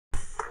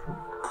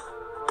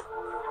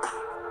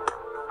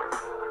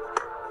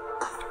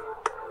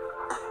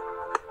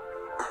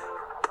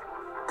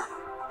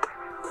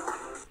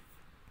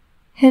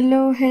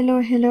Hello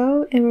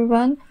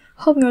everyone,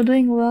 hope you're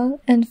doing well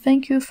and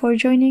thank you for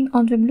joining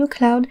on the Blue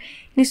Cloud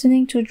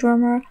listening to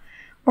drama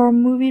or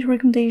movie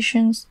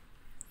recommendations.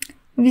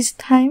 This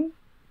time,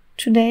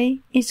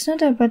 today, it's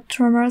not about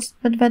dramas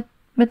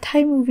but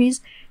Thai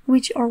movies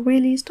which are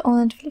released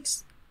on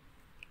Netflix.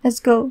 Let's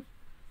go!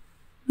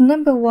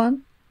 Number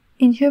 1,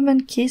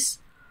 Inhuman Kiss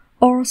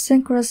or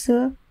 5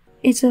 Rasa.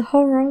 It's a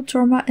horror,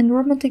 drama and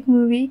romantic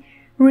movie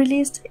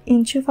released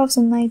in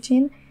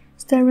 2019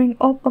 starring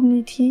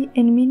aokbabchutimon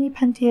and Mini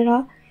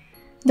Pantera,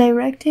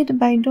 directed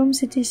by Dom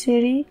City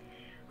Seri,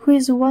 who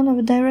is one of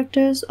the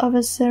directors of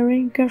the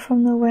series Girl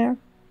From Nowhere.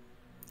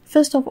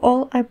 First of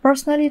all, I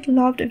personally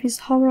loved this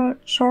horror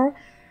show,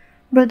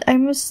 but I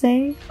must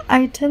say,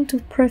 I tend to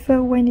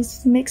prefer when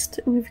it's mixed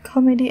with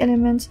comedy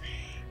elements,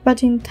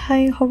 but in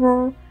Thai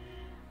horror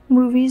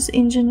movies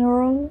in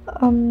general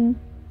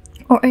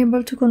are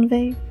able to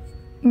convey.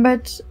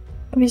 But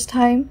this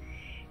time,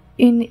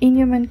 in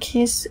Inhuman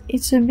Kiss,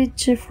 it's a bit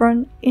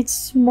different.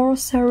 It's a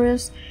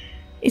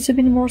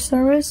bit more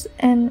serious,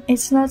 and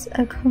it's not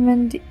a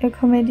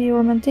comedy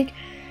romantic,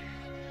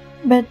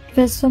 but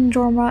there's some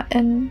drama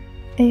and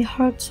a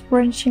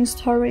heart-wrenching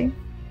story.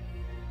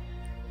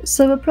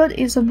 So the plot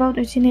is about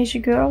a teenage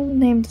girl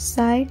named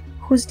Sai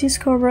who's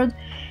discovered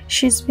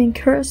she's been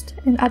cursed,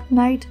 and at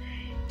night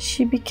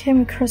she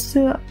became a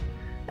cursor,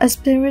 a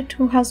spirit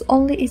who has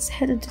only its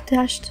head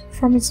detached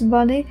from its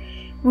body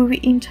with the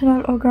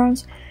internal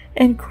organs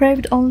and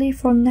craved only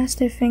for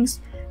nasty things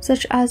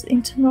such as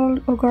internal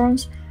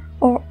organs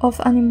or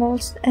of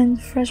animals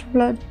and fresh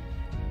blood.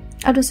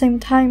 At the same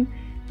time,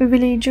 the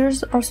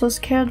villagers are so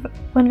scared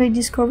when they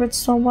discovered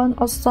someone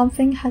or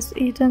something has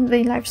eaten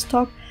their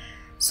livestock,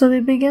 so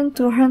they begin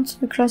to hunt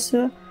the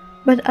cursor,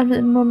 but at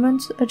the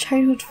moment a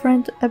childhood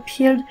friend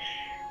appeared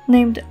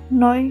named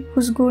Noi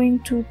who's going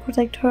to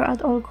protect her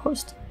at all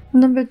costs.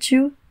 Number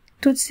 2,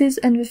 Tootsies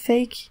and the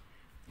Fake.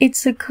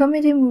 It's a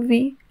comedy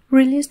movie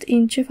released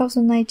in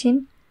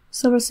 2019,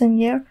 so the same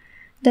year,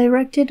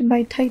 directed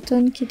by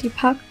Titan Kitty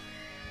Park.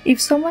 If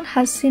someone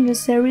has seen the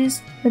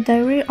series The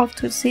Diary of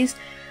Tootsies,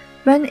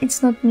 then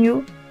it's not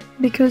new,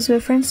 because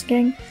the Friends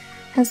gang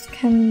has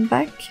come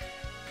back.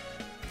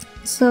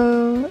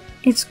 So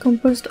it's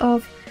composed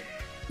of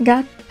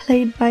Gat,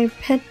 played by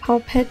Pet Pao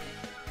Pet,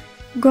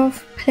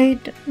 Goff,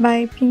 played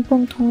by Ping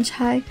Pong Thong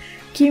Chai,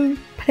 Kim,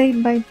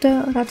 played by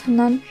De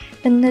Ratanan,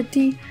 and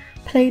Nati,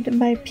 played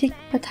by Pik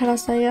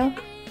Patarasaya.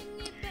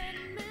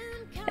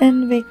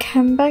 And they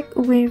come back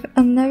with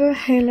another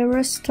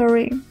hilarious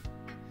story.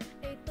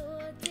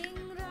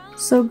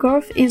 So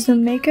Garth is a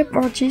makeup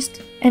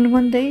artist, and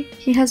one day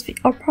he has the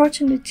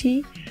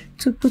opportunity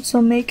to put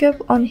some makeup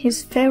on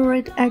his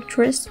favorite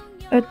actress,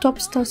 a top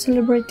star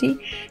celebrity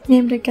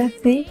named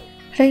Kathy,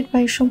 played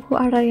by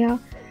Chompooaraya.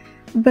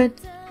 But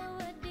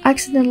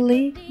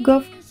accidentally,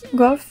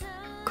 Garth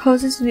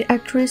causes the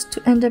actress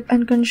to end up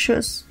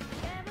unconscious.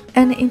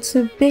 And it's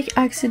a big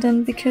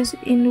accident because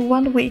in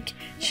 1 week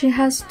she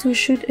has to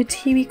shoot a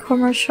TV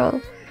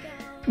commercial.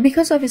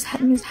 Because of his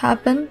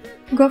mishap,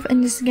 Goff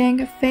and his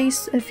gang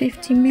face a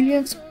 50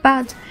 million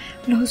baht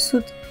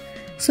lawsuit.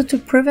 So to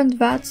prevent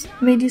that,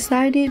 they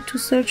decided to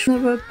search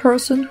another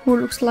person who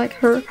looks like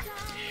her.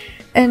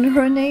 And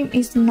her name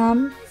is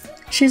Nam.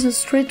 She's a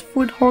street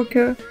food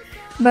hawker,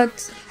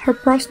 but her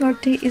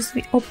personality is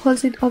the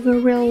opposite of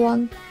the real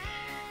one.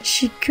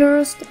 She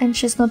cursed and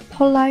she's not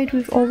polite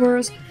with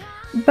others,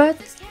 but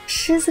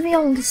she's the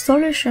only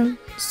solution,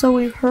 so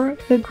with her,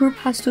 the group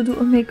has to do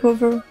a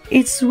makeover.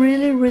 It's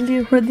really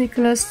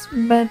ridiculous,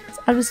 but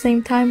at the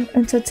same time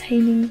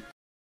entertaining.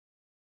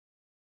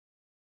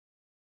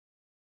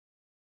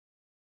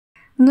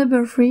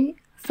 Number 3,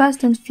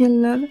 Fast and Feel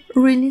Love,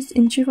 released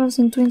in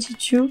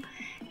 2022,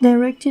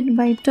 directed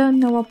by De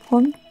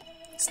Nawapon,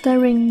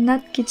 starring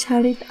Nat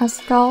Kicharit as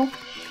Kao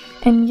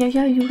and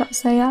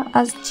Yayaurassaya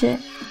as Jay.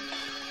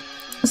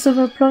 So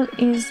the plot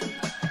is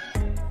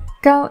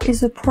Kao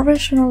is a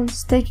professional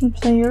staking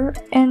player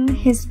and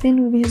he's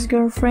been with his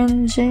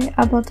girlfriend Jay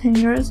about 10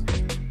 years.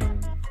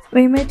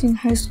 They met in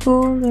high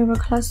school, they were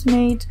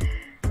classmates,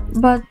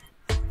 but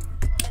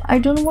I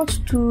don't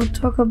want to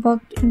talk about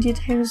in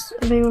details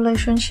their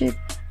relationship,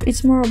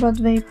 it's more about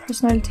their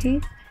personality.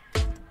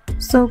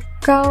 So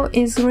Kao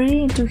is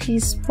really into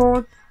his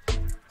sport,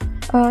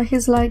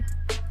 he's like,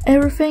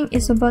 everything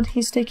is about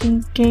his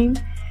staking game,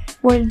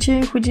 while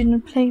Jay, who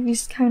didn't play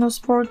this kind of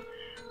sport,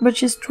 but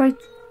she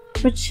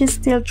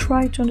still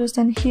tried to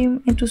understand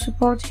him and to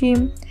support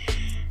him.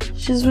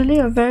 She's really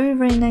a very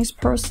nice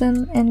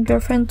person and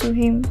girlfriend to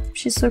him.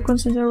 She's so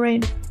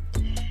considerate.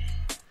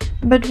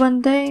 But one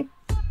day,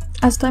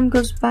 as time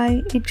goes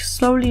by, it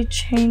slowly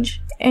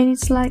changed, and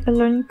it's like a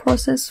learning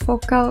process for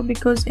Kao,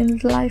 because in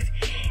life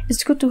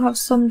it's good to have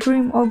some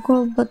dream or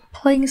goal, but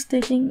playing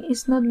staking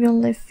is not the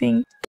only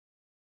thing.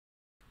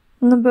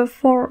 Number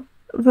 4,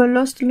 The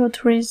Lost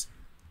Lotteries.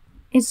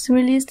 It's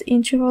released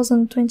in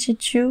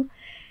 2022.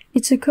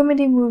 It's a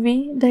comedy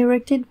movie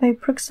directed by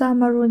Praksa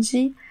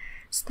Maroji,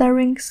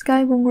 starring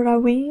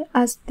Skywongravee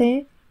as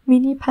Te,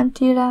 Mini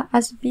Pantera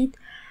as Beat,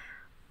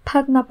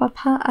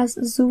 Padnapapa as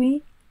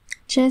Zui,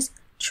 Jess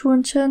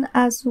Chuanchen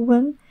as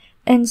Wen,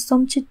 and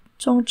Somchit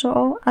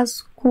Chongchao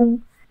as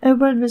Kung.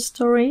 About the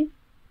story,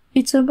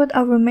 it's about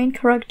our main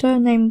character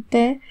named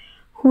Tae,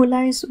 who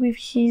lives with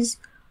his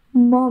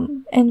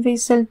mom and they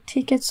sell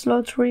tickets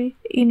lottery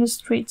in the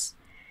streets.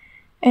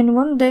 And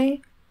one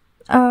day,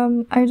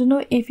 I don't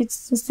know if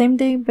it's the same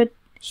day, but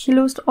he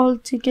lost all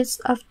tickets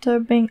after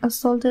being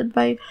assaulted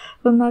by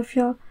the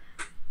mafia,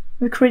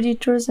 the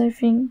creditors, I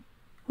think.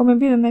 Or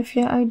maybe the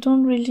mafia, I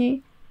don't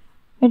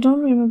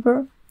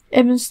remember.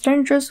 And the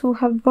strangers who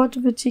have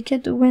bought the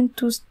ticket went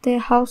to their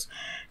house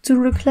to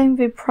reclaim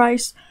their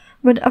prize,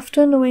 but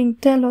after knowing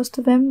Tae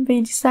lost them,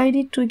 they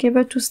decided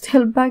together to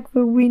steal back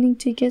the winning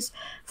tickets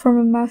from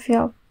the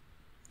mafia.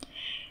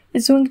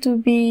 It's going to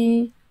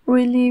be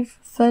really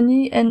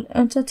funny and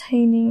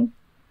entertaining.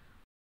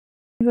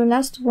 The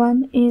last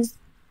one is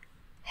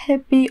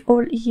Happy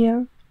All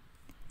Year.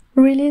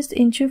 Released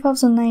in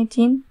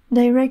 2019,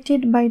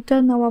 directed by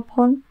Tae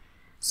Nawapon,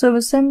 so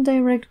the same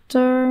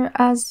director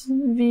as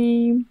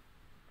the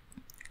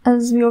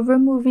other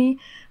movie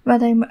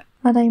that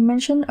I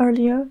mentioned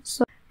earlier,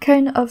 so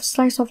kind of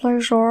slice of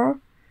life genre,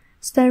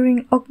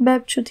 starring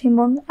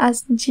aokbabchutimon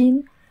as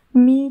Jin,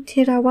 Mi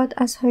Thirawat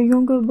as her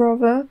younger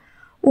brother,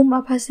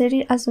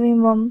 Apaseri as their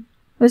mom.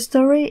 The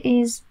story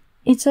is,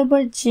 it's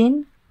about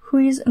Jin, who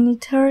is an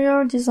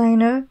interior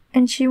designer,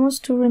 and she wants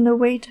to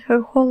renovate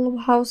her whole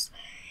house,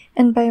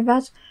 and by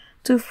that,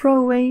 to throw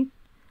away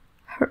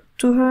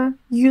her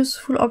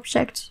useful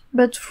objects,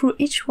 but through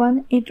each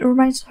one, it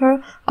reminds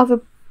her of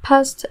a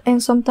past,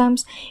 and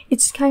sometimes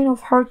it's kind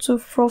of hard to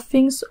throw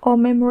things or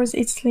memories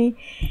easily.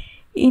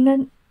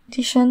 In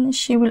addition,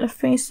 she will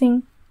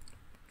facing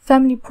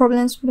family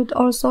problems, but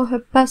also her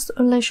past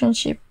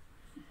relationship.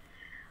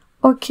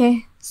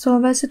 Okay, so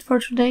that's it for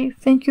today.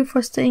 Thank you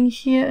for staying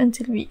here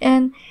until the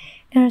end,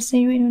 and I'll see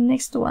you in the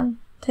next one.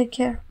 Take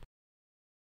care.